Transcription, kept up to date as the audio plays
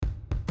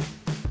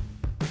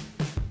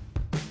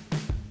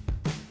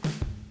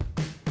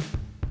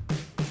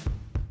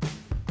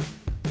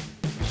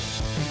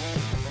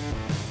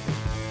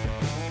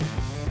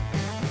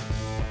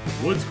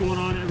What's going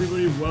on,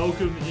 everybody?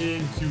 Welcome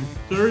into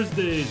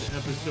Thursday's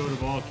episode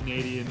of All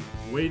Canadian.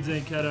 Wade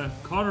Zanketta,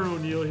 Connor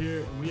O'Neill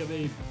here, and we have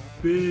a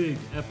big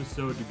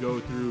episode to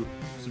go through.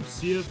 Some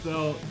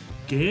CFL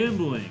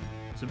gambling,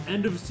 some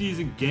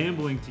end-of-season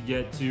gambling to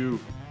get to,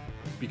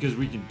 because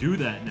we can do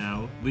that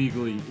now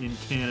legally in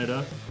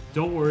Canada.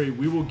 Don't worry,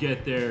 we will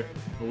get there,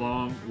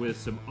 along with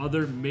some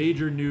other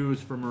major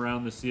news from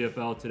around the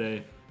CFL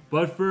today.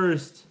 But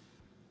first,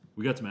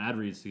 we got some ad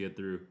reads to get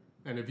through.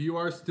 And if you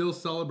are still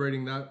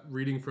celebrating that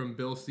reading from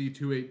Bill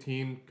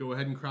C-218, go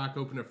ahead and crack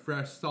open a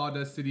fresh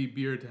Sawdust City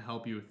beer to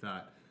help you with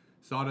that.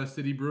 Sawdust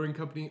City Brewing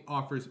Company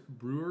offers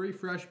brewery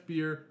fresh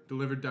beer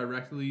delivered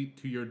directly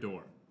to your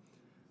door.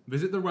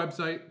 Visit their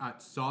website at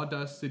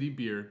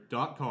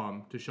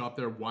sawdustcitybeer.com to shop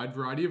their wide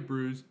variety of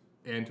brews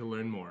and to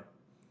learn more.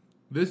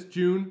 This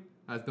June,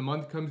 as the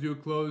month comes to a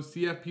close,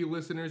 CFP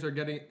listeners are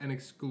getting an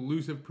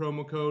exclusive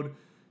promo code.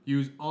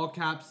 Use all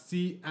caps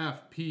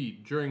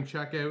CFP during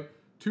checkout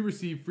to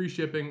receive free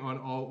shipping on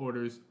all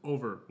orders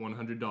over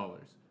 $100.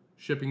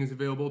 Shipping is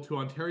available to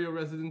Ontario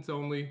residents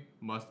only,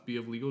 must be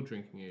of legal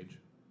drinking age.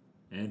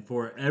 And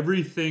for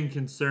everything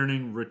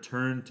concerning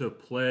return to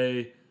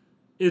play,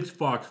 it's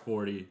Fox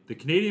 40. The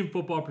Canadian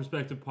Football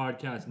Perspective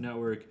Podcast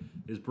Network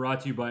is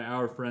brought to you by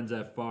our friends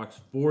at Fox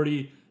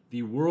 40,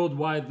 the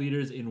worldwide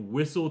leaders in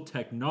whistle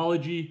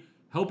technology,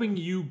 helping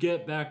you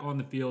get back on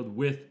the field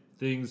with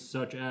things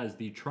such as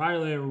the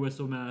tri-layer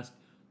whistle mask,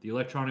 the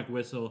electronic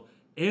whistle,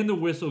 and the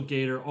Whistle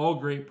Gator, all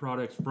great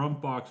products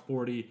from Fox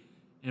 40.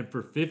 And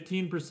for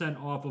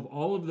 15% off of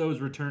all of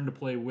those return to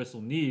play whistle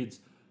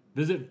needs,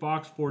 visit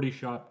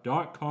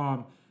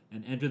fox40shop.com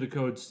and enter the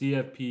code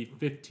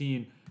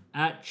CFP15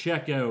 at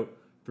checkout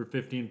for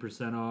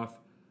 15% off.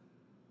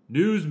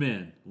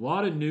 Newsman, a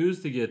lot of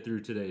news to get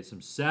through today. Some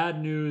sad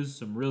news,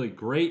 some really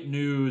great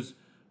news,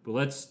 but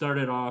let's start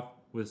it off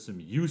with some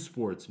U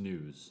Sports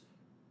news.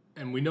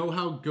 And we know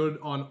how good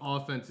on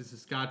offense the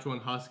Saskatchewan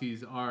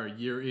Huskies are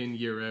year in,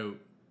 year out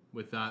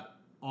with that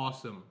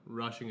awesome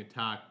rushing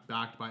attack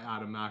backed by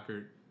Adam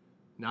Mackert.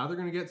 Now they're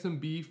going to get some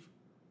beef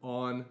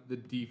on the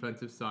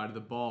defensive side of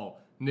the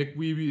ball. Nick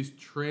Wiebe is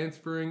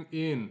transferring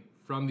in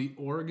from the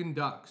Oregon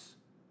Ducks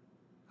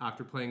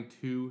after playing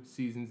 2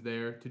 seasons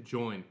there to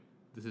join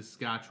the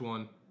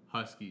Saskatchewan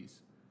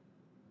Huskies.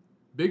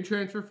 Big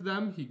transfer for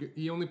them.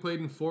 He only played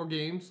in 4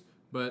 games,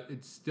 but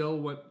it's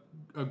still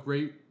a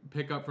great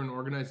pickup for an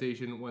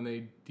organization when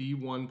a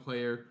D1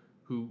 player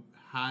who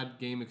had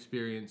game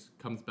experience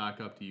comes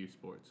back up to U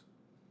Sports.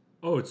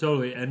 Oh,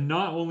 totally. And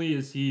not only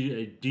is he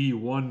a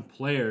D1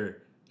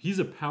 player, he's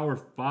a Power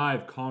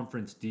 5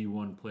 conference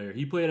D1 player.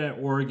 He played at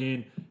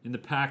Oregon in the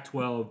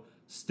Pac-12,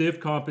 stiff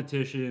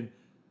competition.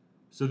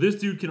 So this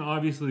dude can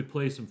obviously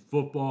play some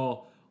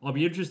football. I'll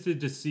be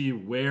interested to see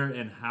where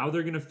and how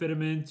they're going to fit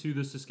him into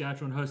the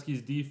Saskatchewan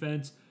Huskies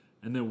defense,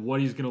 and then what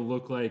he's going to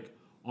look like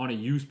on a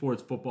U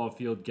Sports football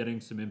field getting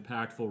some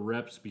impactful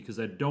reps, because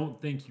I don't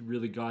think he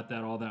really got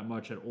that all that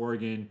much at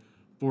Oregon.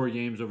 4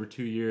 games over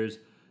 2 years.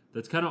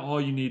 That's kind of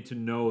all you need to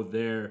know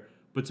there.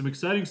 But some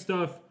exciting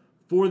stuff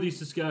for the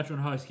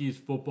Saskatchewan Huskies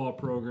football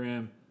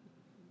program.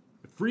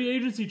 A free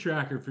agency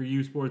tracker for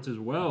U Sports as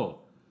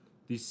well.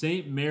 The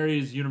St.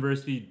 Mary's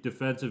University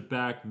defensive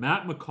back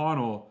Matt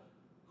McConnell,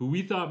 who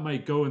we thought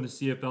might go in the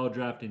CFL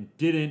draft and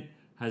didn't,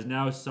 has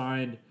now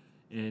signed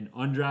an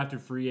undrafted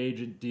free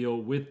agent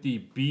deal with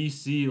the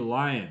BC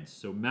Lions.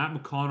 So Matt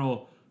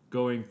McConnell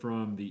going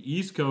from the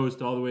East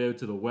Coast all the way out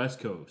to the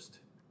West Coast.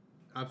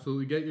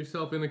 Absolutely. Get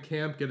yourself in a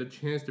camp, get a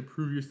chance to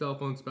prove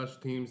yourself on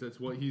special teams. That's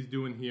what he's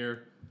doing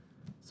here.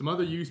 Some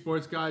other U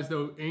Sports guys,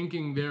 though,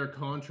 inking their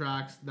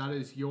contracts. That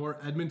is your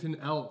Edmonton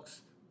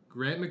Elks.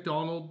 Grant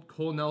McDonald,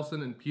 Cole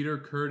Nelson, and Peter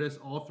Curtis,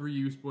 all 3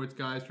 U Sports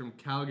guys from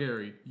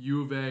Calgary,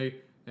 U of A,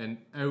 and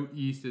out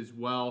east as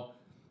well.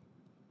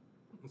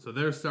 So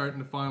they're starting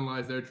to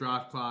finalize their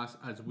draft class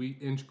as we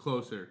inch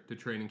closer to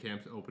training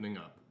camps opening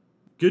up.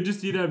 Good to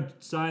see them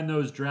sign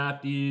those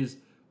draftees.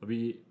 I'll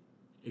be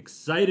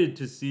excited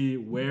to see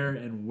where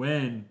and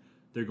when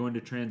they're going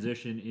to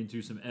transition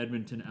into some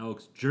Edmonton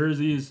Elks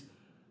jerseys.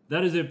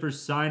 That is it for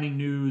signing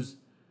news.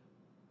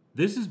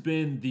 This has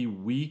been the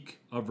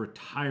week of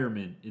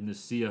retirement in the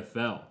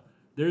CFL.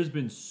 There's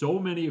been so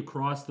many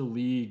across the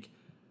league,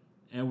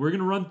 and we're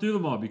going to run through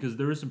them all because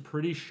there were some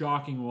pretty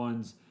shocking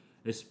ones,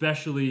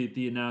 especially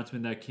the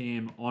announcement that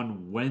came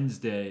on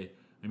Wednesday.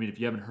 I mean, if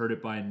you haven't heard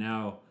it by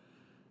now,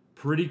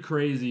 pretty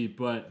crazy,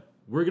 but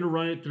we're going to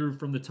run it through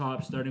from the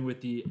top, starting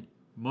with the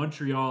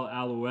Montreal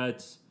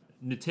Alouettes.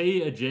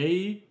 Natey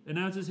Ajayi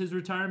announces his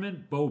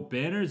retirement. Bo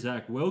Banner,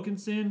 Zach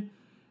Wilkinson,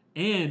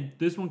 and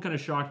this one kind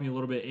of shocked me a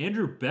little bit.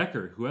 Andrew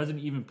Becker, who hasn't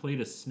even played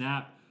a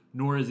snap,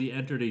 nor has he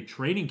entered a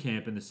training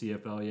camp in the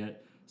CFL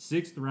yet.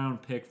 6th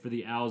round pick for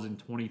the Owls in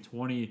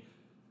 2020.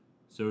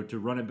 So to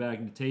run it back,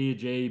 Natey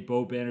Ajayi,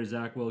 Bo Banner,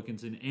 Zach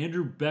Wilkinson,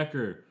 Andrew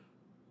Becker,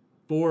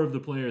 4 of the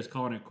players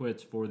calling it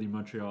quits for the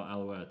Montreal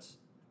Alouettes.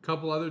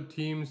 Couple other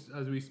teams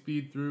as we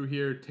speed through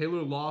here.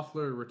 Taylor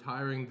Loeffler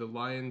retiring, the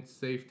Lions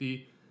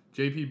safety.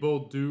 JP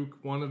Bull Duke,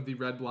 one of the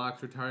Red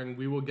Blacks, retiring.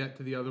 We will get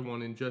to the other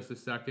one in just a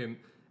second.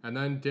 And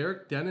then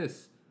Derek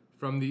Dennis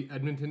from the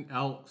Edmonton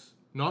Elks,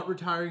 not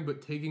retiring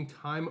but taking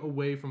time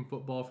away from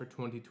football for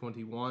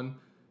 2021.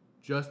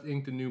 Just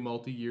inked a new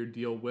multi-year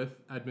deal with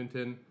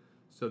Edmonton,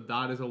 so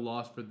that is a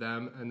loss for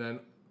them. And then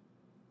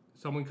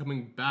someone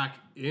coming back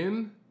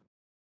in,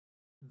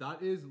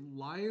 that is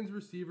Lions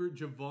receiver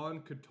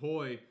Javon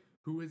Catoy,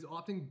 who is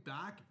opting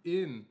back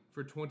in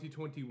for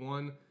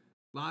 2021.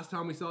 Last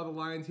time we saw the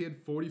Lions, he had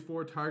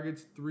 44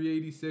 targets,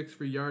 386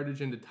 for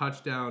yardage and a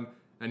touchdown,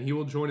 and he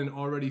will join an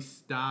already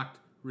stacked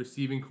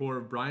receiving core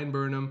of Brian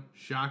Burnham,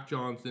 Shaq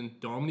Johnson,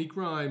 Dominique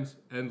Rhymes,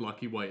 and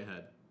Lucky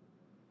Whitehead.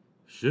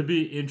 Should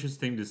be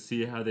interesting to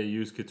see how they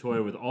use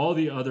Catoy with all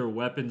the other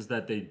weapons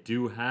that they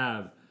do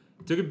have.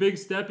 Took a big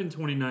step in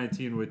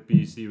 2019 with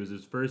BC. It was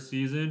his first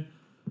season.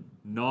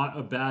 Not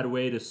a bad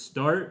way to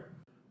start.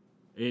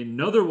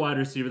 Another wide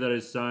receiver that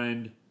is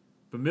signed,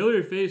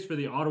 familiar face for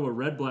the Ottawa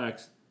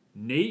Redblacks,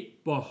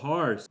 Nate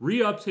Bahar,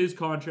 re-ups his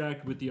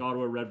contract with the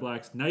Ottawa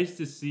Redblacks. Nice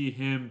to see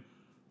him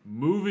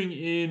moving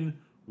in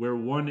where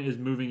one is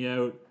moving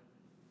out,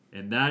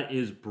 and that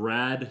is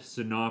Brad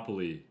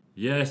Sinopoli.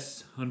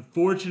 Yes,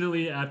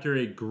 unfortunately, after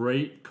a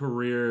great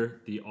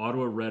career, the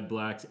Ottawa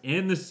Redblacks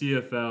and the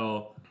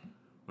CFL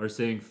are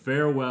saying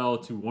farewell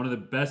to one of the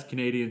best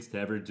Canadians to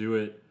ever do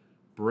it,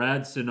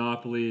 Brad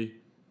Sinopoli.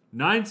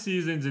 9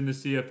 seasons in the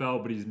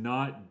CFL, but he's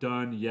not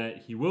done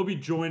yet. He will be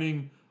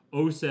joining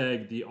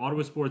OSEG, the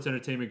Ottawa Sports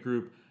Entertainment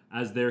Group,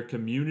 as their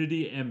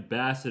community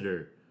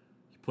ambassador.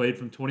 He played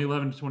from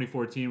 2011 to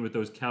 2014 with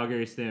those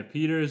Calgary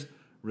Stampeders,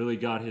 really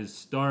got his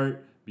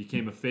start,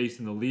 became a face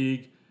in the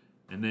league,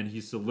 and then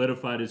he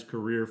solidified his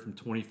career from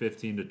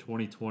 2015 to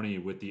 2020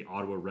 with the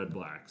Ottawa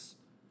Redblacks.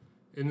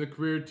 In the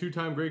career,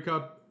 2-time Grey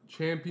Cup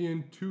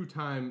champion,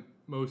 2-time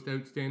most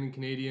outstanding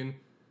Canadian,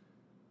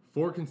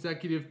 4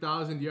 consecutive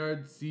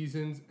 1,000-yard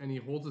seasons, and he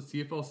holds a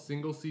CFL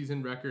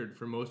single-season record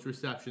for most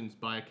receptions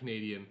by a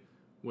Canadian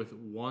with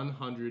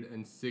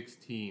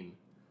 116.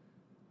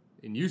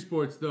 In U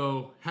Sports,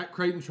 though, Hec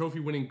Crichton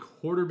Trophy-winning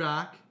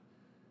quarterback,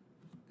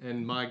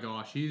 and my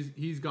gosh,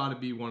 he's got to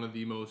be one of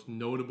the most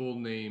notable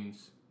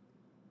names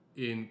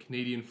in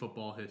Canadian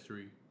football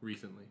history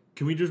recently.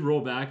 Can we just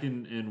roll back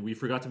and we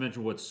forgot to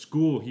mention what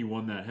school he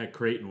won that Hec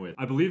Crichton with?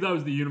 I believe that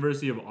was the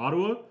University of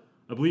Ottawa.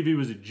 I believe he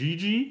was a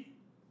GG.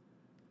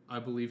 I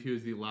believe he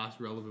was the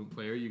last relevant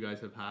player you guys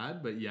have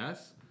had, but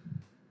yes.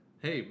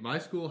 Hey, my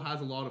school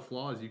has a lot of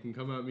flaws. You can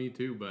come at me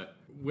too, but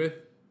with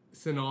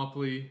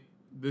Sinopoli,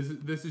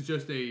 this is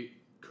just a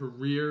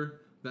career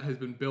that has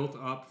been built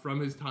up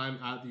from his time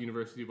at the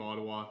University of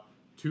Ottawa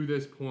to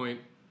this point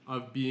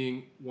of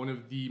being one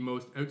of the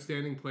most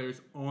outstanding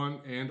players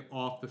on and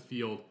off the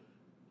field,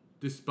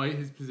 despite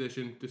his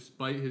position,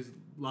 despite his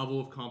level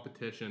of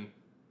competition.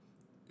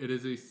 It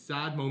is a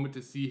sad moment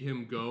to see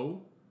him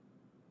go,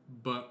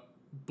 but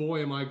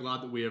boy, am I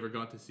glad that we ever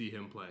got to see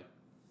him play.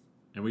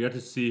 And we got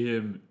to see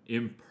him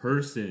in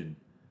person,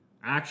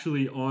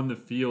 actually on the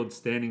field,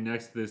 standing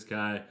next to this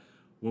guy.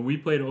 When we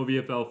played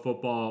OVFL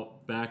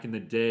football back in the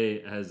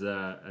day as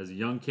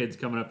young kids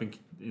coming up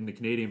in the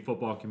Canadian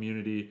football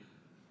community,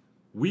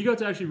 we got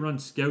to actually run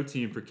scout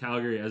team for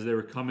Calgary as they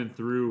were coming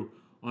through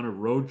on a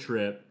road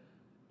trip.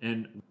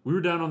 And we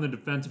were down on the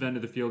defensive end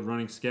of the field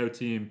running scout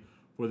team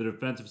for the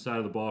defensive side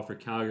of the ball for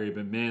Calgary.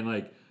 But man,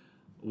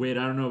 Wade,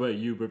 I don't know about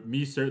you, but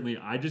me certainly,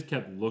 I just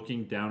kept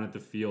looking down at the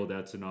field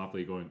at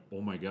Sinopoli going,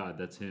 oh my God,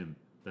 that's him.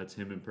 That's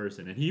him in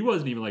person. And he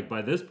wasn't even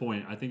by this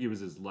point, I think it was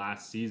his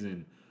last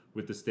season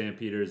with the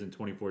Stampeders in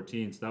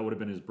 2014. So that would have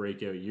been his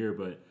breakout year.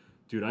 But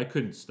dude, I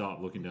couldn't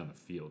stop looking down the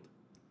field.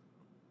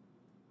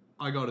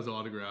 I got his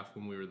autograph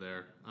when we were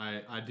there.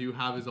 I do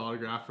have his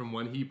autograph from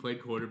when he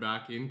played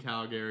quarterback in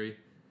Calgary.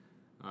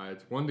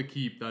 It's one to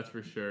keep, that's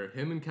for sure.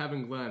 Him and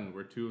Kevin Glenn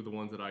were 2 of the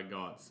ones that I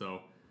got.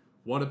 So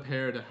what a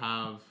pair to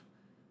have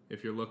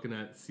if you're looking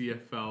at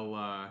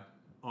CFL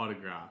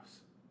autographs.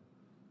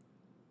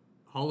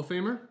 Hall of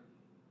Famer?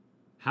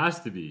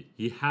 Has to be.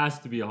 He has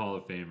to be a Hall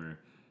of Famer,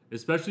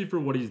 especially for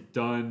what he's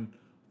done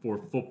for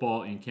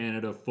football in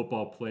Canada,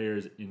 football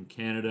players in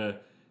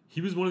Canada. He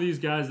was one of these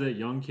guys that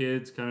young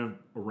kids kind of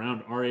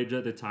around our age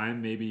at the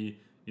time, maybe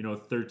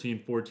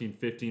 13, 14,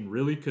 15,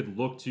 really could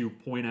look to,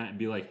 point at, and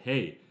be like,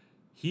 hey,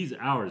 he's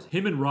ours.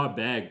 Him and Rob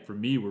Bagg, for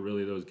me, were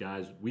really those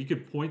guys. We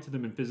could point to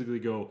them and physically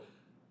go,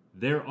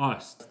 they're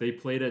us. They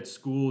played at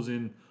schools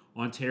in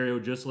Ontario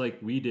just like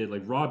we did.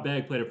 Like Rob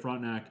Bagg played at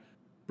Frontenac.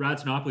 Brad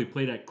Sinopoli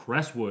played at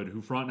Crestwood,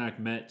 who Frontenac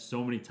met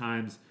so many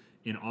times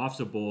in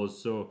OFSA Bowls.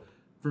 So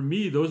for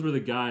me, those were the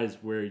guys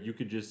where you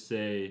could just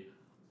say,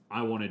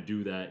 I want to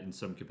do that in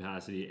some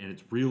capacity. And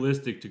it's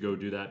realistic to go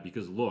do that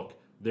because, look,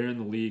 they're in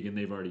the league and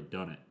they've already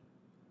done it.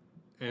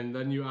 And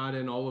then you add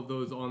in all of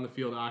those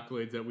on-the-field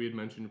accolades that we had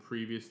mentioned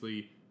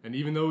previously. And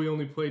even though he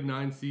only played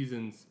 9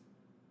 seasons,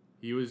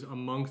 he was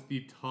amongst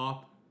the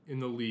top in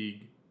the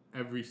league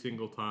every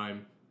single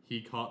time he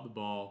caught the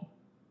ball,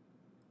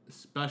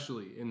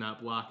 especially in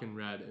that black and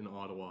red in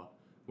Ottawa,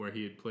 where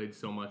he had played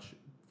so much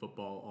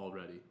football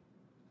already.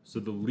 So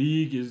the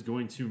league is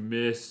going to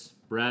miss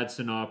Brad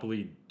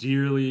Sinopoli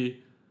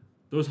dearly.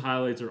 those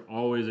highlights are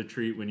always a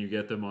treat when you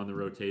get them on the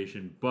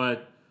rotation.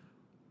 But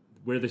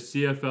where the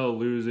CFL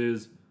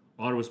loses,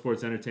 Ottawa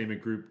Sports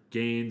Entertainment Group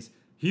gains.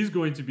 He's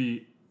going to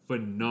be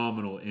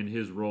phenomenal in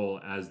his role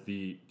as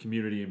the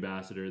community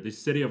ambassador. The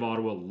city of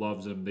Ottawa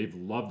loves him. They've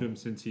loved him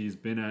since he's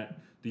been at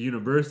the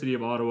University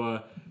of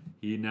Ottawa.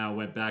 He now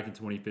went back in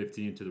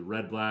 2015 to the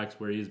Red Blacks,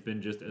 where he's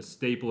been just a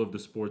staple of the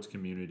sports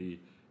community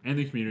and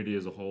the community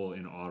as a whole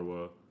in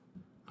Ottawa.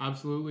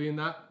 Absolutely, and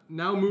that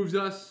now moves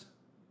us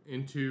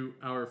into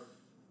our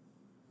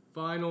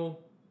final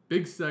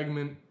big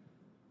segment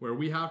where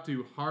we have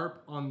to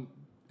harp on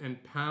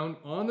and pound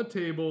on the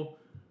table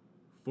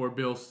for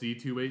Bill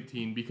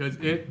C-218 because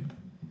it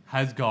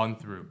has gone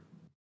through.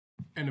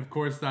 And of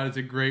course, that is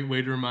a great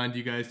way to remind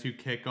you guys to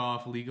kick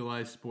off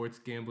legalized sports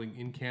gambling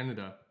in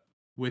Canada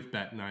with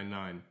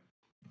Bet99.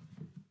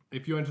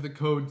 If you enter the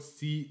code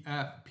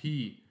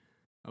CFP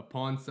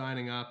upon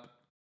signing up,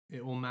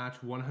 it will match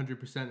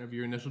 100% of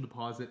your initial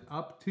deposit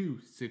up to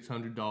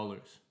 $600.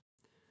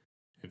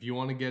 If you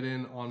want to get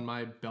in on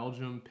my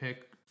Belgium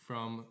pick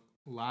from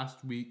last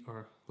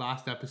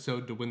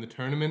episode to win the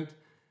tournament,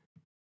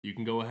 you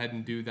can go ahead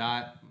and do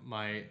that.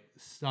 My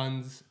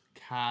Suns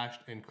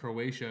cashed and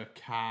Croatia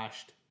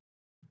cashed.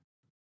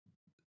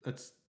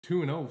 That's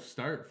 2-0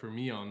 start for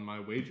me on my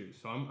wagers.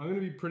 So I'm going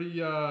to be pretty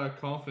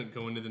confident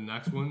going to the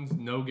next ones.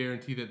 No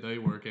guarantee that they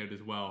work out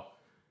as well.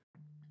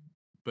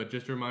 But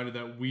just a reminder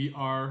that we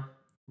are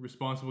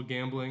responsible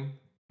gambling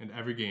and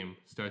every game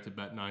starts at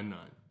Bet99.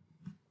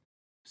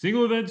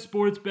 Single event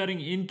sports betting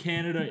in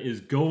Canada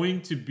is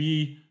going to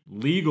be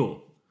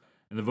legal,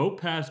 and the vote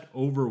passed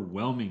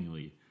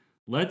overwhelmingly.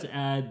 Let's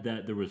add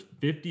that there was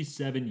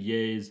 57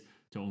 yays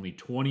to only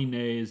 20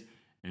 nays,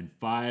 and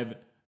 5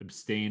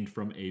 abstained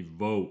from a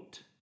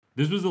vote.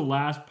 This was the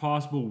last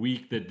possible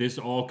week that this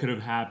all could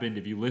have happened.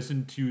 If you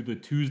listened to the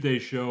Tuesday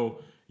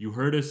show, you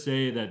heard us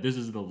say that this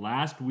is the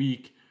last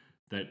week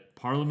that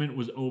Parliament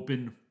was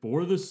open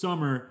for the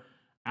summer.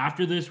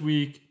 After this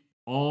week,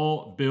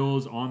 all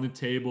bills on the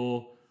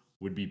table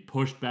would be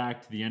pushed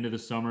back to the end of the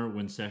summer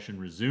when session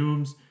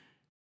resumes.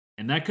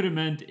 And that could have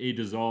meant a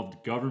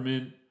dissolved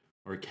government,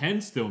 or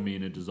can still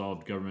mean a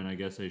dissolved government. I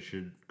guess I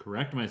should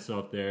correct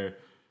myself there,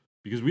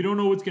 because we don't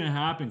know what's going to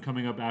happen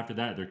coming up after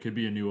that. There could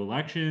be a new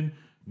election.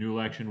 New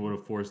election would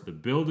have forced the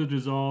bill to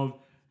dissolve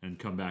and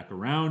come back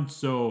around.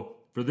 So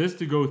for this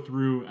to go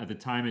through at the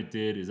time it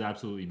did is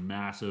absolutely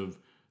massive.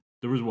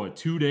 There was,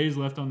 2 days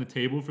left on the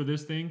table for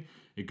this thing?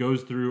 It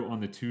goes through on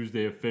the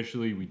Tuesday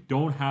officially. We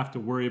don't have to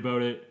worry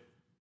about it.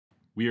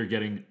 We are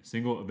getting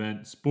single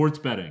event sports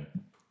betting.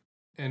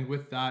 And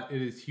with that,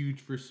 it is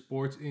huge for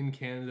sports in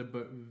Canada,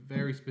 but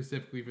very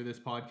specifically for this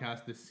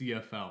podcast, the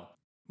CFL.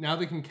 Now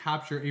they can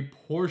capture a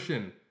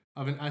portion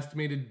of an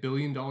estimated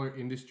billion-dollar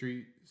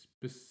industry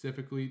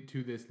specifically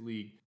to this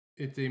league.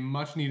 It's a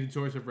much-needed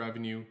source of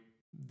revenue.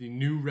 The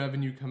new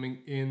revenue coming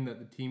in that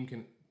the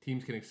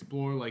teams can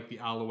explore, like the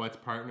Alouettes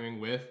partnering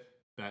with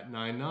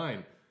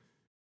Bet99.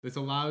 This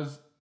allows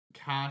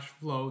cash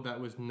flow that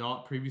was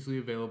not previously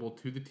available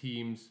to the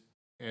teams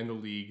and the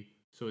league,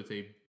 so it's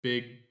a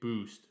big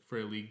boost for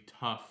a league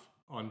tough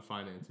on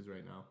finances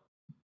right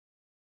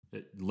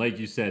now. Like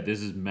you said,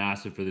 this is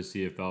massive for the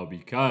CFL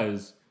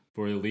because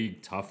for a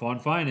league tough on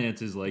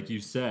finances, like you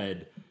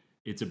said,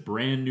 it's a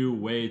brand new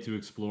way to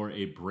explore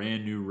a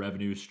brand new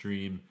revenue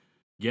stream.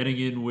 Getting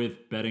in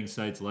with betting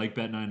sites like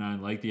Bet99,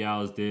 like the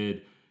Owls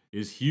did,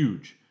 is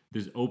huge.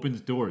 This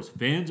opens doors.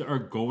 Fans are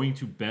going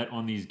to bet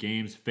on these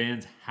games.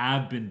 Fans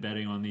have been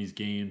betting on these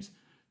games.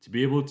 To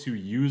be able to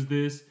use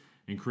this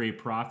and create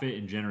profit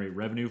and generate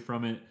revenue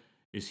from it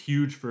is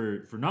huge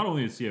for not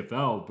only the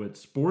CFL, but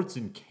sports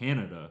in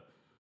Canada.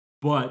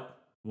 But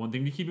one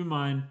thing to keep in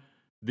mind,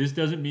 this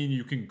doesn't mean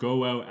you can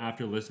go out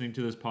after listening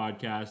to this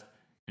podcast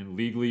and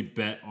legally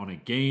bet on a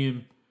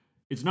game.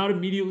 It's not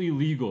immediately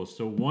legal.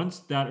 So once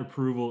that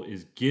approval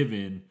is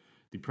given,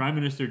 the Prime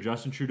Minister,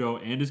 Justin Trudeau,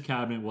 and his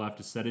cabinet will have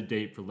to set a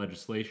date for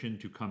legislation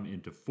to come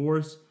into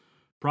force.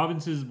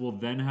 Provinces will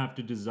then have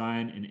to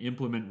design and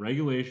implement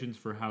regulations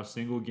for how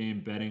single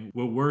game betting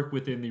will work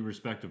within the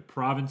respective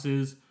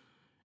provinces.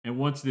 And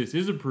once this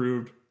is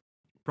approved,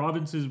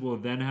 provinces will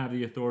then have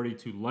the authority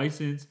to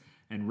license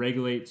and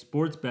regulate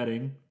sports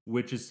betting,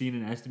 which has seen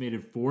an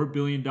estimated $4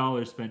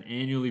 billion spent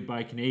annually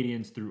by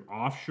Canadians through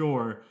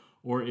offshore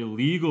or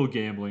illegal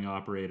gambling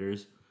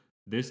operators.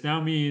 This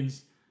now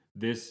means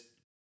this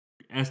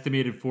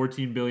estimated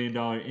 $14 billion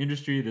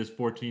industry, this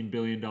 $14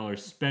 billion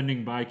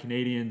spending by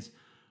Canadians,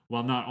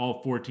 while not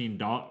all $14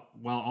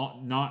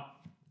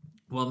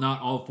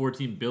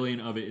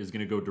 billion of it is going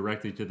to go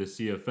directly to the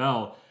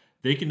CFL,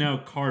 they can now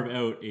carve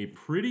out a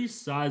pretty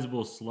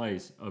sizable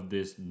slice of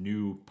this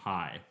new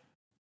pie.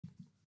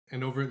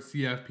 And over at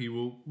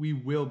CFP, we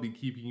will be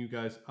keeping you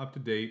guys up to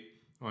date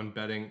on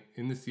betting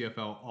in the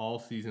CFL all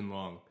season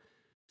long.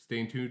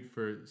 Stay tuned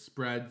for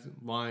spreads,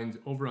 lines,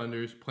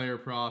 over-unders, player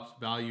props,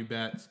 value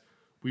bets.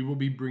 We will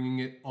be bringing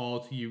it all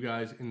to you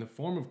guys in the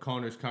form of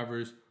Connor's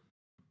covers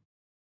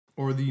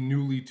or the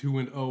newly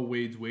 2-0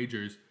 Wade's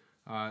Wagers.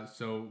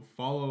 So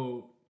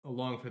follow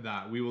along for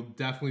that. We will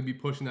definitely be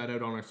pushing that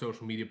out on our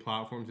social media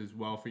platforms as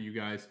well for you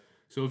guys.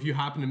 So if you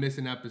happen to miss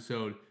an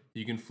episode,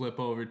 you can flip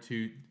over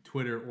to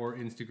Twitter or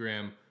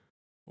Instagram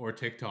or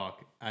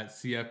TikTok at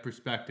CF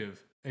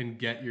Perspective and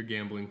get your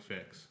gambling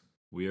fix.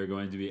 We are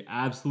going to be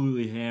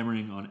absolutely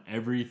hammering on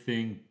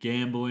everything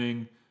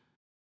gambling.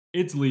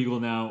 It's legal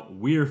now.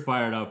 We're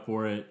fired up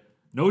for it.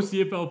 No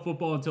CFL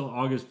football until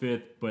August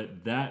 5th,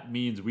 but that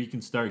means we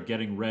can start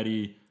getting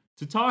ready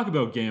to talk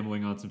about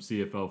gambling on some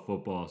CFL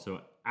football.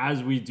 So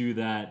as we do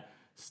that,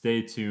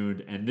 stay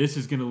tuned. And this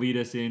is going to lead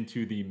us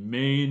into the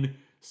main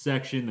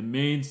section, the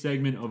main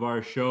segment of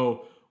our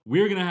show.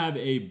 We're going to have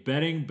a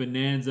betting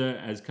bonanza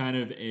as kind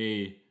of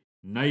a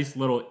nice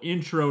little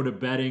intro to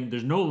betting.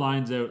 There's no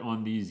lines out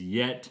on these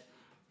yet,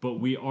 but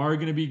we are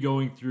going to be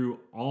going through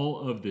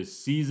all of the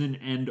season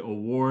end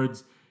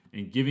awards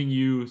and giving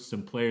you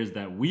some players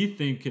that we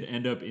think could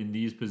end up in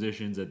these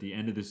positions at the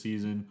end of the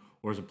season,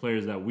 or some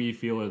players that we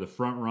feel are the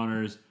front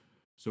runners.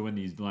 So when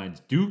these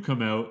lines do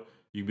come out,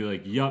 you can be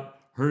like,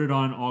 "Yup, heard it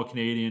on All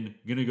Canadian.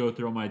 Gonna go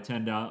throw my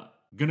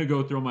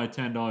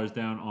 $10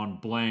 down on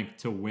blank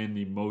to win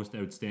the most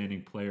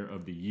outstanding player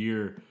of the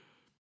year."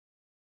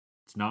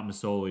 It's not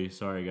Masoli.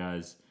 Sorry,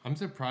 guys. I'm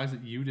surprised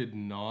that you did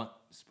not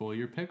spoil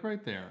your pick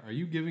right there. Are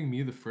you giving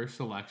me the first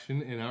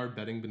selection in our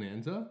betting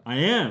bonanza? I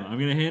am. I'm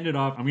going to hand it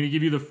off. I'm going to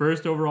give you the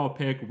first overall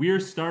pick. We're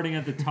starting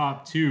at the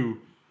top two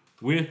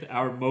with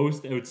our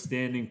most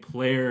outstanding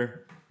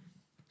player.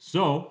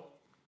 So,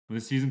 when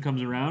the season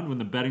comes around, when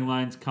the betting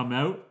lines come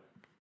out,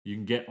 you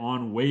can get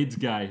on Wade's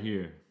guy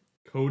here.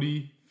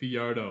 Cody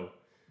Fiardo.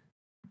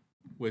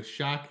 With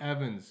Shaq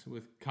Evans,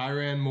 with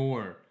Kyran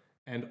Moore,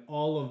 and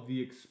all of the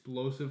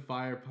explosive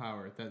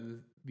firepower that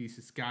the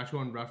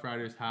Saskatchewan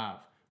Roughriders have.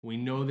 We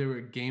know they were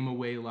a game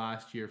away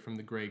last year from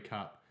the Grey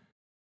Cup.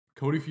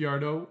 Cody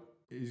Fiardo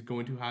is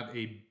going to have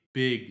a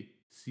big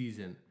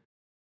season.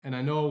 And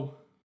I know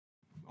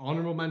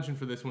honorable mention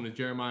for this one is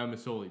Jeremiah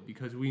Masoli,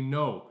 because we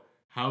know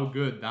how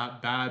good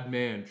that bad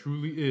man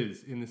truly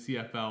is in the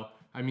CFL.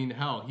 I mean,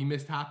 hell, he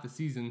missed half the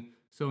season,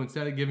 so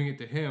instead of giving it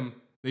to him,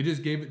 they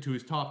just gave it to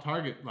his top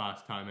target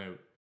last time out.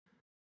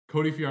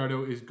 Cody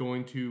Fiardo is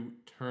going to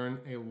turn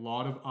a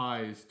lot of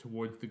eyes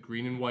towards the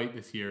green and white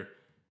this year.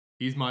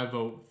 He's my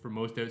vote for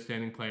most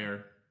outstanding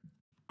player.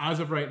 As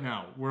of right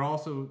now, we're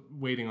also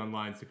waiting on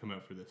lines to come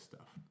out for this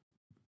stuff.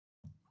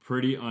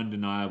 Pretty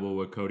undeniable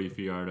what Cody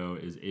Fiardo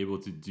is able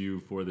to do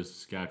for the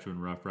Saskatchewan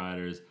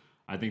Roughriders.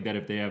 I think that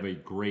if they have a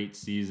great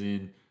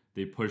season,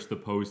 they push the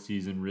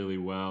postseason really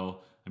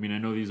well. I mean, I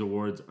know these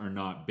awards are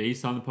not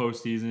based on the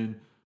postseason,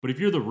 but if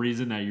you're the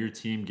reason that your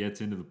team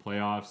gets into the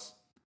playoffs,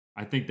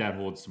 I think that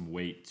holds some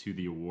weight to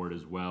the award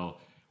as well,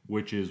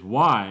 which is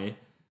why,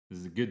 this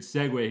is a good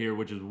segue here,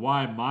 which is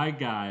why my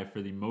guy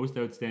for the most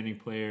outstanding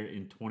player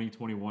in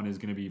 2021 is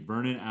going to be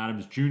Vernon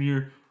Adams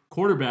Jr.,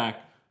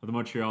 quarterback of the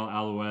Montreal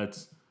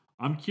Alouettes.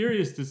 I'm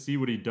curious to see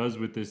what he does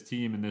with this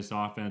team and this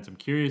offense. I'm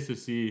curious to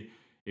see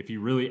if he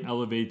really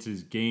elevates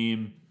his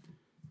game.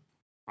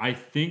 I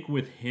think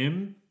with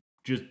him,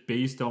 just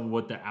based on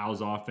what the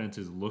Owls offense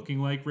is looking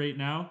like right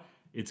now,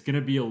 it's going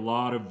to be a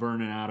lot of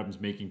Vernon Adams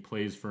making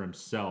plays for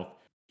himself.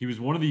 He was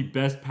one of the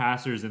best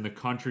passers in the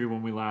country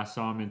when we last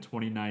saw him in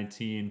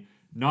 2019,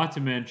 not to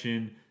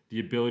mention the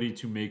ability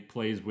to make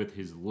plays with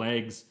his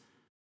legs.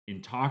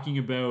 In talking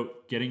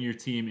about getting your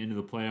team into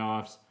the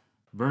playoffs,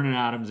 Vernon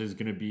Adams is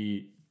going to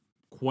be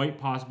quite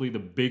possibly the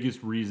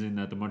biggest reason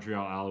that the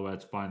Montreal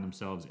Alouettes find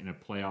themselves in a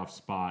playoff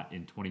spot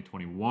in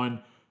 2021,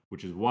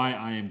 which is why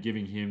I am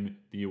giving him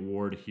the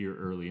award here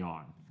early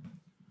on.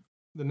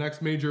 The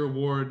next major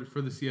award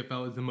for the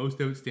CFL is the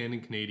most outstanding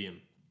Canadian.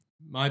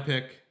 My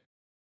pick,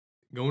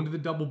 going to the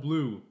double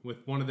blue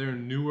with one of their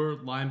newer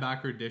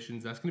linebacker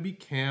additions, that's going to be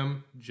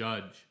Cam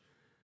Judge.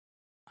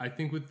 I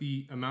think with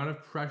the amount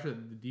of pressure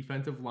that the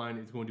defensive line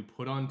is going to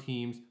put on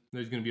teams,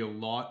 there's going to be a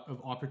lot of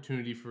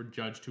opportunity for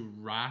Judge to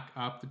rack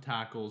up the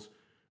tackles,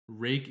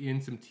 rake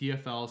in some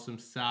TFL, some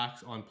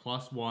sacks on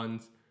plus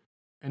ones,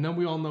 and then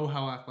we all know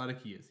how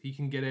athletic he is. He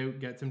can get out,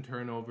 get some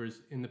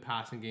turnovers in the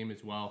passing game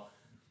as well.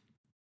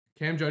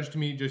 Cam Judge, to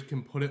me, just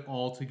can put it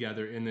all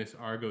together in this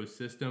Argos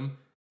system,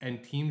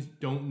 and teams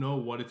don't know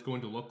what it's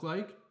going to look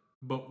like,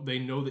 but they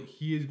know that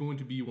he is going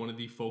to be one of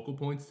the focal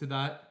points to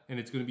that, and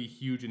it's going to be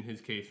huge in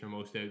his case for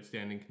most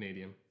outstanding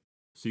Canadian.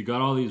 So you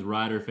got all these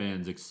Rider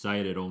fans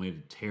excited only to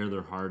tear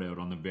their heart out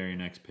on the very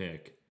next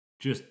pick.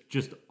 Just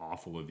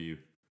awful of you.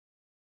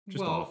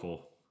 Just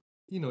awful.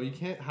 You know, you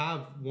can't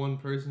have one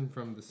person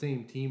from the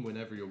same team win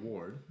every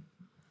award.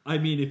 I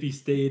mean, if he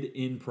stayed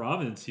in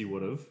province, he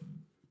would have.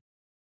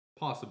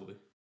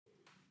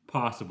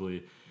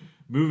 Possibly.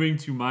 Moving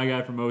to my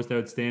guy for most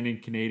outstanding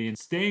Canadian.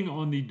 Staying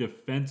on the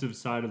defensive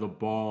side of the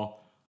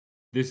ball.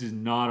 This is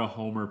not a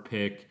homer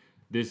pick.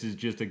 This is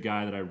just a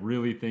guy that I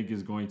really think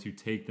is going to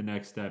take the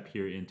next step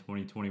here in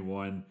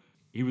 2021.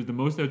 He was the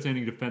most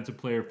outstanding defensive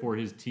player for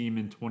his team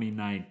in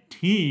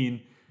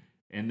 2019,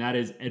 and that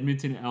is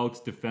Edmonton Elks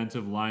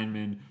defensive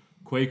lineman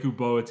Kwaku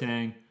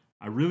Boateng.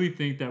 I really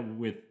think that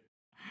with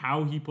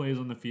how he plays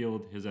on the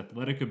field, his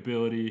athletic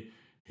ability,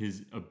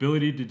 his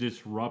ability to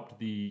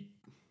disrupt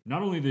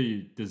not only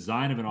the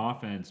design of an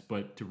offense,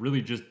 but to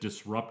really just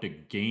disrupt a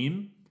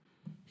game.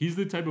 He's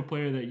the type of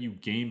player that you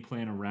game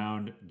plan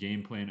around,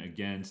 game plan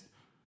against,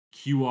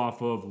 cue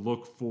off of,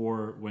 look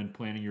for when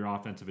planning your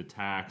offensive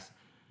attacks.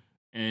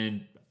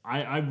 And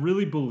I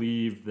really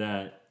believe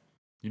that,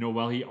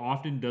 while he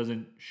often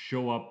doesn't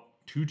show up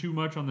too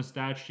much on the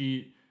stat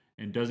sheet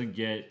and doesn't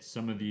get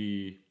some of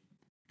the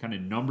kind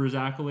of numbers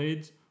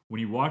accolades,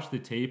 when you watch the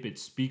tape, it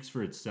speaks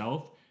for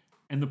itself.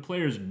 And the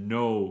players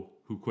know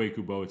who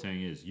Kwaku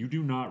Boateng is. You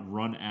do not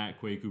run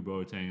at Kwaku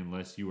Boateng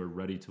unless you are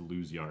ready to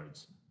lose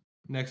yards.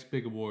 Next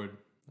big award.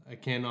 I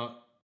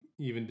cannot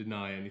even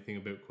deny anything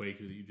about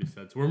Kwaku that you just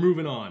said. So we're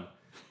moving on.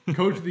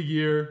 Coach of the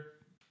Year.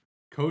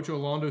 Coach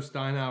Orlando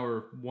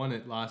Steinauer won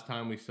it last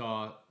time we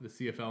saw the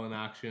CFL in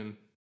action.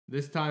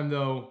 This time,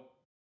 though,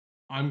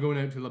 I'm going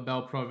out to La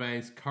Belle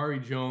Province.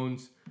 Khari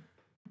Jones.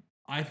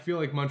 I feel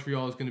like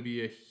Montreal is going to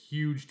be a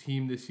huge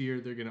team this year.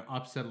 They're going to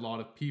upset a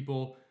lot of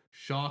people,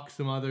 shock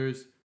some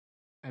others.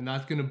 And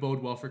that's going to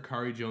bode well for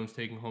Khari Jones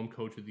taking home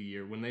Coach of the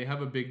Year. When they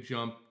have a big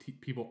jump,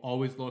 people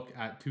always look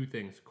at two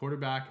things,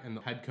 quarterback and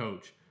the head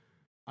coach.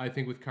 I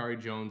think with Khari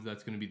Jones,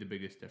 that's going to be the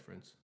biggest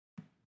difference.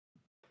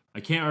 I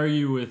can't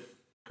argue with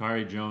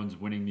Khari Jones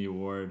winning the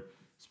award,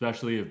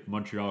 especially if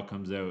Montreal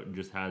comes out and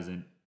just has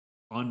an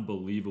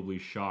unbelievably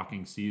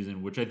shocking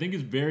season, which I think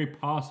is very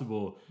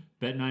possible.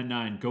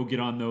 Bet99, go get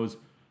on those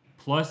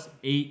plus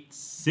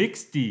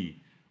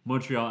 860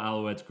 Montreal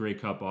Alouettes Grey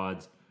Cup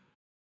odds.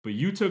 But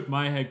you took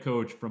my head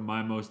coach from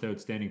my most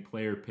outstanding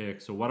player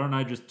pick, so why don't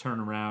I just turn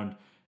around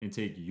and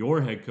take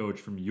your head coach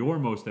from your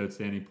most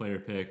outstanding player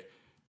pick?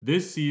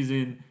 This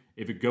season,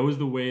 if it goes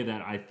the way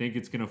that I think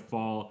it's going to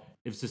fall,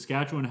 if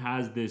Saskatchewan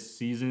has this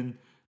season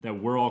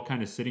that we're all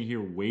kind of sitting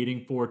here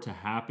waiting for to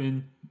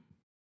happen,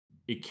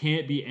 it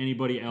can't be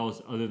anybody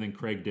else other than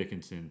Craig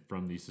Dickinson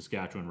from the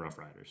Saskatchewan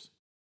Roughriders.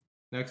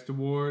 Next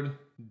award,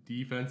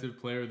 Defensive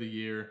Player of the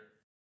Year.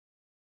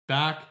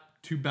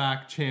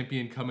 Back-to-back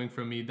champion coming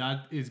from me.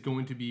 That is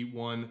going to be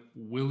one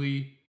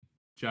Willie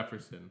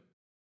Jefferson.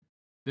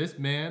 This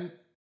man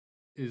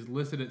is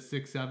listed at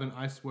 6'7".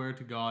 I swear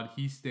to God,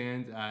 he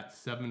stands at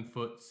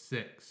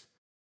 7'6".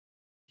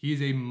 He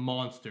is a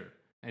monster,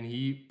 and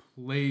he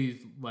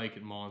plays like a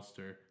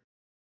monster.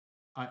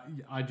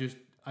 I just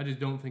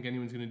don't think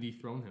anyone's going to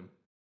dethrone him.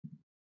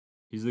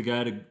 He's the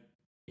guy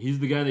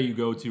that you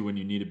go to when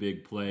you need a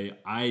big play.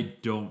 I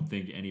don't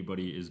think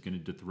anybody is going to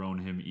dethrone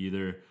him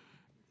either,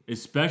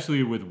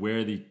 especially with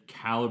where the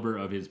caliber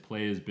of his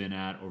play has been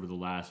at over the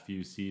last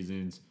few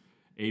seasons.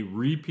 A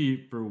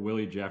repeat for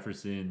Willie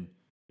Jefferson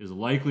is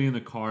likely in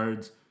the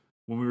cards.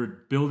 When we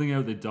were building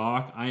out the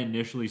doc, I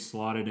initially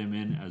slotted him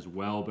in as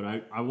well, but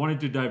I wanted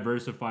to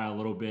diversify a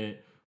little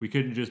bit. We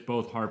couldn't just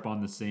both harp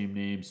on the same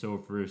name, so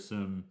for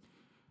some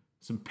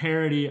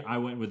parity, I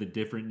went with a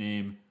different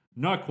name.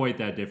 Not quite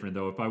that different,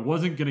 though. If I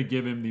wasn't going to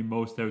give him the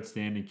most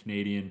outstanding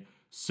Canadian,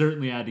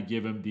 certainly had to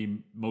give him the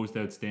most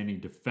outstanding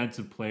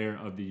Defensive Player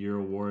of the Year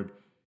award.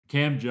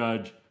 Cam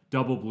Judge,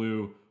 double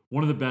blue,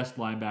 one of the best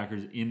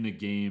linebackers in the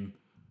game.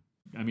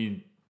 I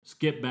mean,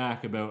 skip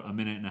back about a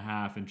minute and a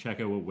half and check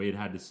out what Wade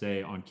had to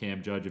say on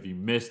Cam Judge. If you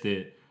missed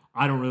it,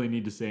 I don't really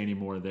need to say any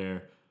more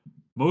there.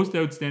 Most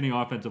outstanding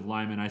offensive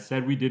lineman, I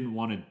said we didn't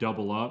want to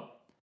double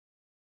up,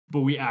 but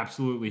we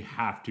absolutely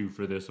have to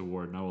for this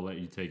award, and I will let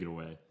you take it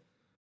away.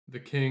 The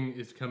king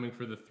is coming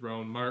for the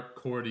throne. Mark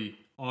Cordy,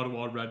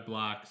 Ottawa Red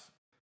Blacks.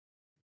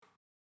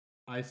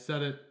 I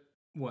said it,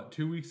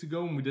 2 weeks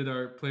ago when we did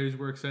our players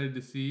we're excited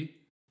to see?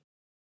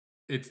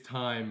 It's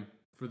time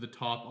for the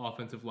top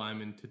offensive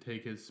lineman to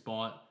take his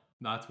spot.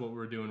 That's what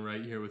we're doing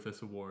right here with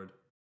this award.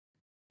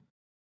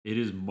 It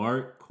is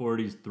Mark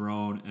Cordy's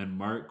throne, and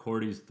Mark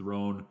Cordy's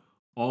throne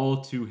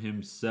all to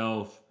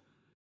himself.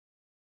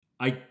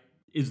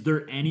 Is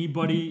there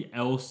anybody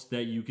else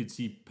that you could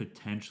see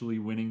potentially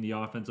winning the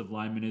Offensive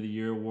Lineman of the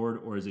Year award,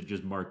 or is it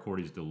just Mark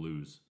Cordy's to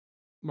lose?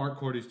 Mark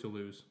Cordy's to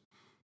lose.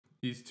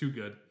 He's too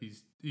good.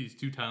 He's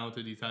too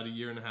talented. He's had a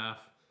year and a half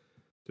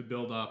to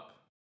build up,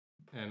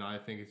 and I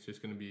think it's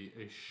just going to be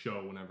a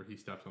show whenever he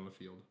steps on the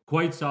field.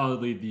 Quite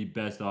solidly the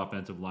best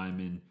offensive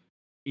lineman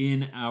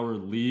in our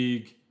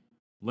league.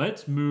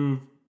 Let's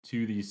move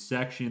to the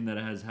section that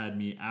has had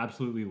me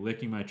absolutely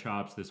licking my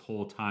chops this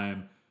whole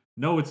time.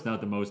 No, it's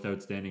not the most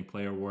outstanding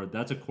player award.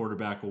 That's a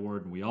quarterback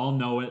award, and we all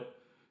know it.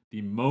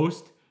 The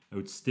most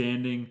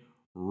outstanding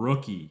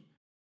rookie.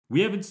 We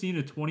haven't seen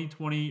a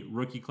 2020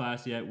 rookie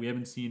class yet. We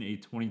haven't seen a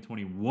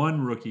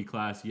 2021 rookie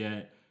class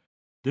yet.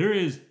 There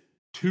is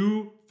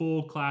 2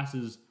 full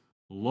classes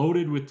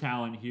loaded with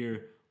talent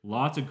here.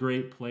 Lots of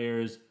great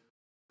players.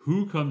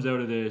 Who comes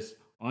out of this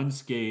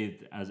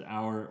unscathed as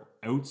our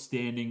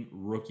outstanding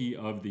rookie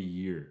of the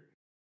year?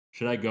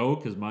 Should I go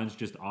because mine's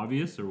just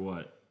obvious or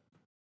what?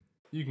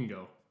 You can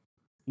go.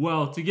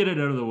 Well, to get it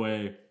out of the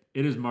way,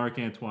 it is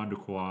Marc-Antoine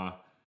Dequoy.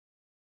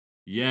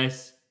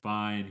 Yes,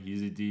 fine.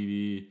 He's a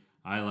DB.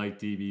 I like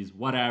DBs.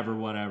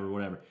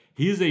 Whatever.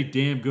 He is a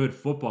damn good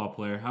football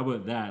player. How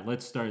about that?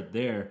 Let's start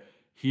there.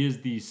 He is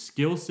the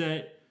skill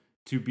set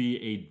to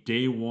be a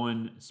day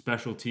one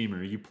special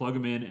teamer. You plug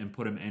him in and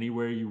put him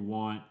anywhere you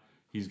want.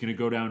 He's going to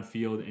go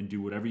downfield and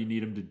do whatever you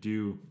need him to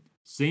do.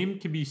 Same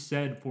can be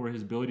said for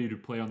his ability to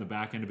play on the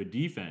back end of a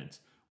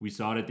defense. We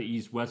saw it at the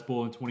East-West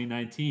Bowl in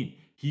 2019.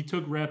 He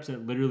took reps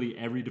at literally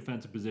every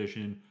defensive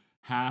position,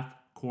 half,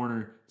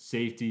 corner,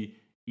 safety,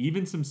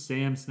 even some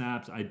Sam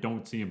snaps. I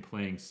don't see him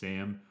playing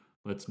Sam.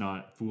 Let's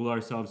not fool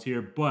ourselves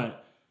here.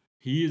 But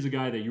he is a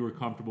guy that you were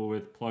comfortable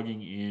with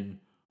plugging in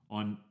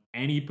on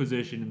any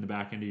position in the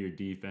back end of your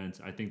defense.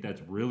 I think that's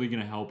really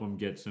going to help him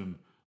get some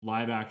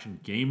live action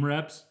game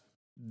reps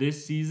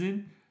this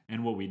season.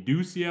 And what we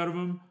do see out of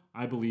him,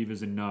 I believe,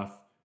 is enough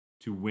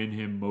to win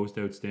him Most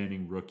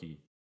Outstanding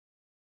Rookie.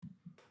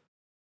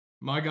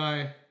 My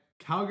guy,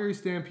 Calgary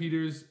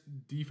Stampeders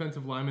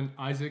defensive lineman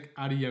Isaac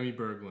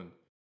Adeyemi-Berglund.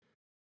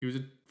 He was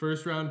a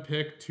first-round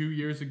pick 2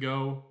 years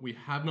ago. We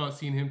have not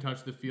seen him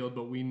touch the field,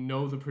 but we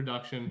know the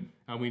production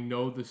and we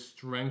know the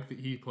strength that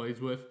he plays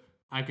with.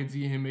 I could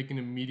see him make an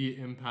immediate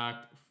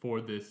impact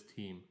for this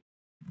team.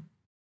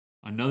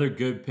 Another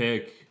good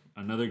pick.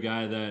 Another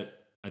guy that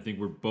I think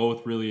we're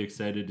both really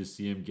excited to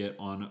see him get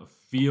on a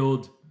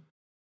field.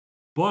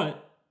 But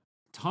a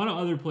ton of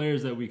other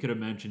players that we could have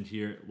mentioned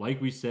here. Like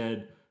we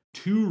said,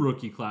 2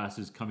 rookie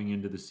classes coming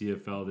into the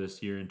CFL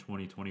this year in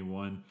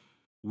 2021.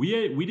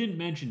 We didn't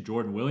mention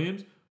Jordan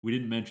Williams. We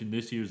didn't mention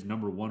this year's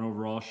number 1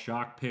 overall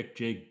shock pick,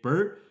 Jake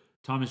Burt.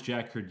 Thomas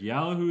Jack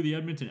Kurdiala, who the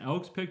Edmonton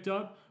Elks picked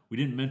up. We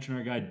didn't mention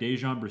our guy,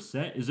 Dejon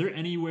Brissett. Is there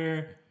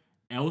anywhere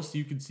else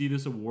you could see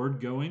this award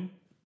going?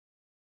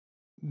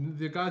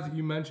 The guys that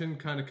you mentioned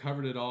kind of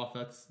covered it off.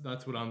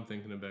 That's what I'm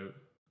thinking about.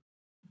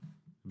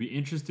 It'd be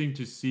interesting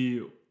to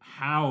see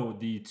how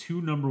the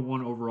 2 number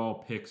 1 overall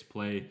picks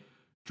play.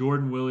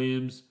 Jordan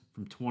Williams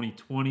from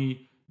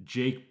 2020,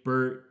 Jake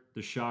Burt,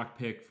 the shock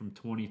pick from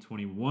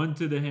 2021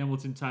 to the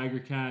Hamilton Tiger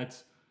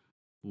Cats.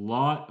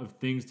 Lot of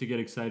things to get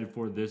excited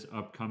for this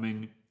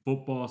upcoming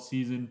football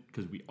season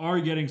because we are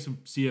getting some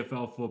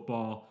CFL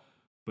football.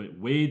 But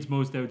Wade's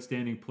most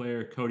outstanding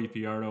player, Cody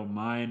Fiardo,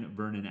 mine,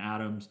 Vernon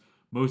Adams.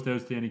 Most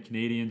outstanding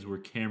Canadians were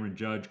Cameron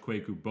Judge,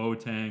 Kwaku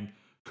Boateng.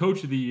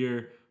 Coach of the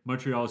year,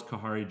 Montreal's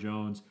Kahari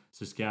Jones,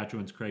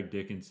 Saskatchewan's Craig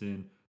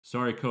Dickinson.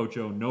 Sorry, Coach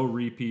O, no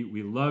repeat.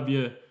 We love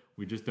you.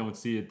 We just don't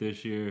see it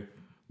this year.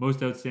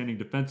 Most outstanding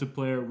defensive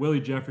player, Willie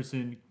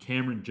Jefferson,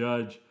 Cameron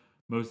Judge.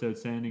 Most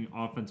outstanding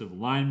offensive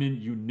lineman,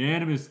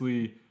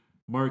 unanimously,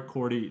 Mark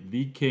Cordy,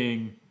 the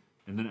king.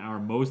 And then our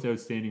most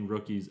outstanding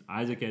rookies,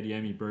 Isaac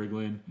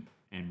Adeyemi-Berglund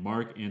and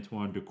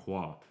Marc-Antoine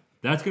Dequoy.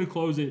 That's going to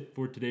close it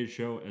for today's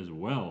show as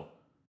well.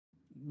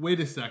 Wait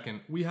a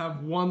second. We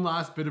have one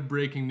last bit of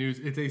breaking news.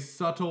 It's a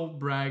subtle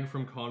brag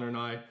from Connor and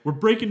I. We're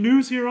breaking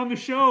news here on the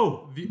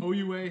show. The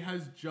OUA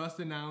has just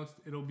announced,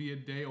 it'll be a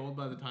day old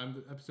by the time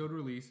the episode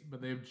released,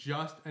 but they've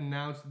just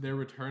announced their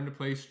return to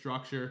play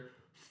structure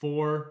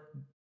for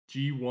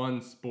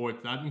G1 sports.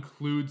 That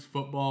includes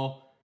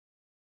football.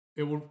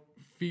 It will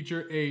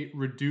feature a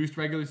reduced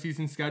regular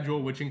season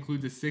schedule, which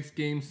includes a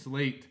 6-game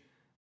slate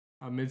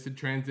amidst a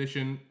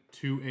transition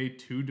to a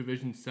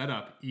 2-division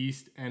setup,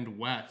 East and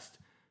West.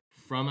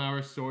 From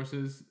our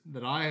sources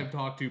that I have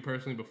talked to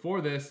personally before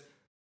this,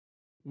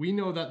 we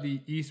know that the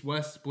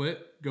East-West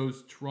split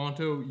goes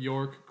Toronto,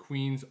 York,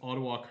 Queens,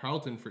 Ottawa,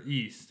 Carleton for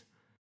East.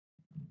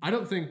 I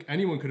don't think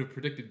anyone could have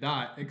predicted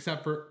that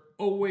except for,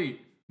 oh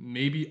wait,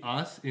 maybe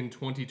us in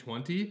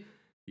 2020?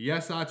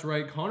 Yes, that's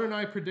right. Connor and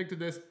I predicted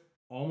this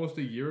almost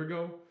a year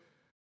ago.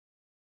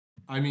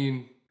 I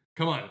mean,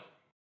 come on.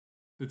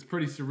 It's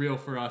pretty surreal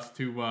for us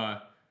to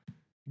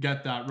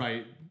get that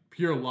right.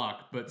 Pure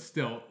luck, but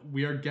still,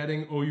 we are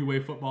getting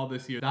OUA football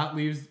this year. That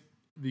leaves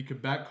the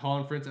Quebec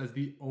Conference as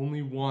the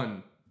only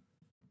one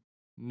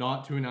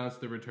not to announce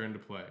the return to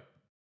play.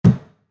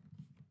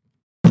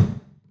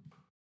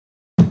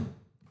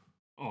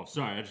 Oh,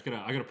 sorry.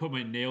 I gotta put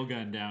my nail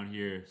gun down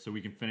here so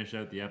we can finish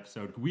out the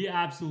episode. We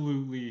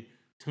absolutely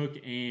took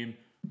aim,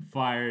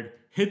 fired,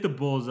 hit the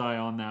bullseye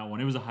on that one.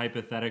 It was a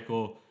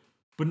hypothetical,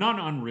 but not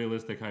an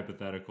unrealistic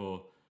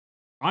hypothetical.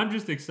 I'm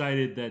just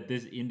excited that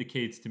this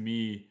indicates to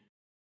me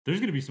there's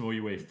going to be some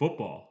OUA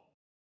football.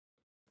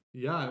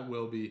 Yeah, it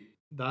will be.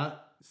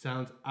 That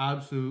sounds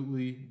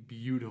absolutely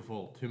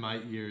beautiful to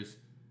my ears.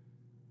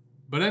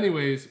 But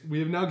anyways, we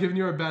have now given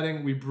you our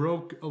betting. We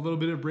broke a little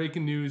bit of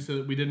breaking news so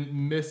that we didn't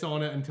miss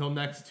on it until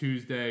next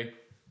Tuesday.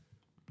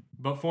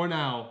 But for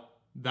now,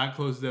 that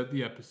closes out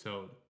the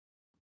episode.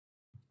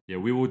 Yeah,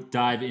 we will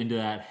dive into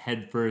that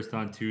head first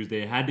on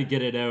Tuesday. I had to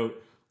get it out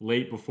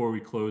late before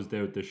we closed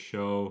out the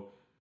show.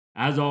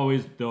 As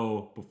always,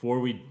 though, before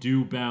we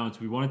do bounce,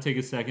 we want to take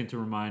a second to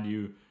remind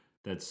you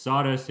that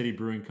Sawdust City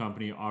Brewing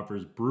Company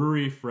offers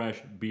brewery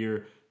fresh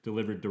beer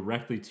delivered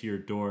directly to your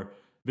door.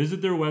 Visit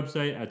their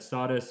website at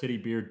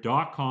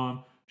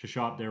sawdustcitybeer.com to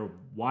shop their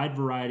wide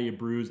variety of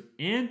brews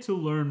and to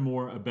learn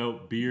more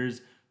about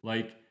beers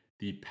like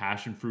the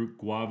Passion Fruit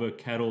Guava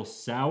Kettle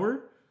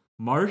Sour,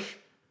 Marsh,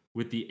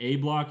 with the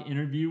A-Block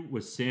interview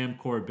with Sam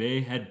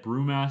Corbet, head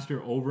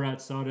brewmaster over at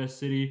Sawdust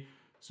City.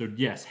 So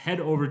yes, head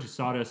over to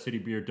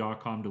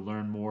sawdustcitybeer.com to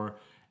learn more.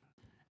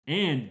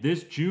 And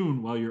this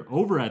June, while you're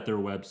over at their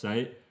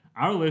website,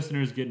 our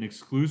listeners get an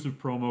exclusive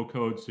promo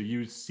code, so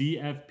use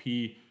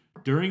CFP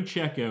during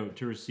checkout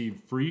to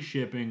receive free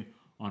shipping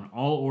on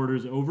all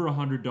orders over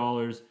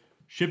 $100.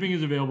 Shipping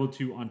is available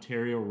to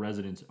Ontario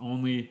residents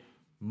only.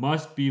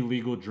 Must be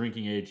legal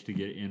drinking age to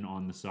get in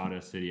on the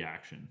Sawdust City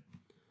action.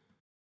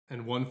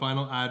 And one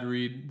final ad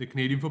read. The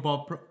Canadian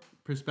Football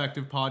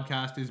Perspective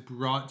podcast is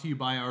brought to you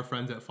by our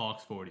friends at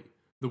Fox 40,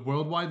 the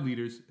worldwide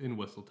leaders in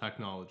whistle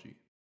technology.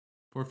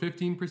 For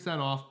 15%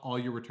 off all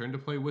your return to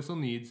play whistle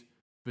needs,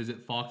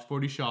 visit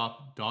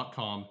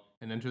fox40shop.com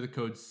and enter the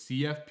code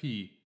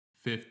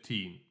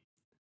CFP15.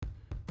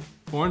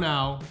 For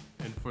now,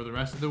 and for the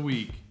rest of the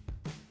week,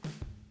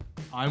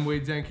 I'm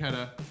Wade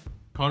Zanketta.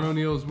 Connor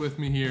O'Neill is with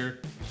me here,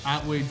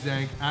 at Wade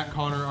Zank, at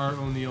Connor R.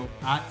 O'Neill,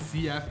 at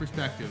CF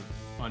Perspective,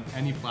 on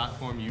any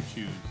platform you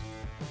choose.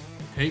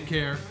 Take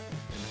care,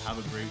 and have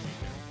a great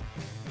weekend.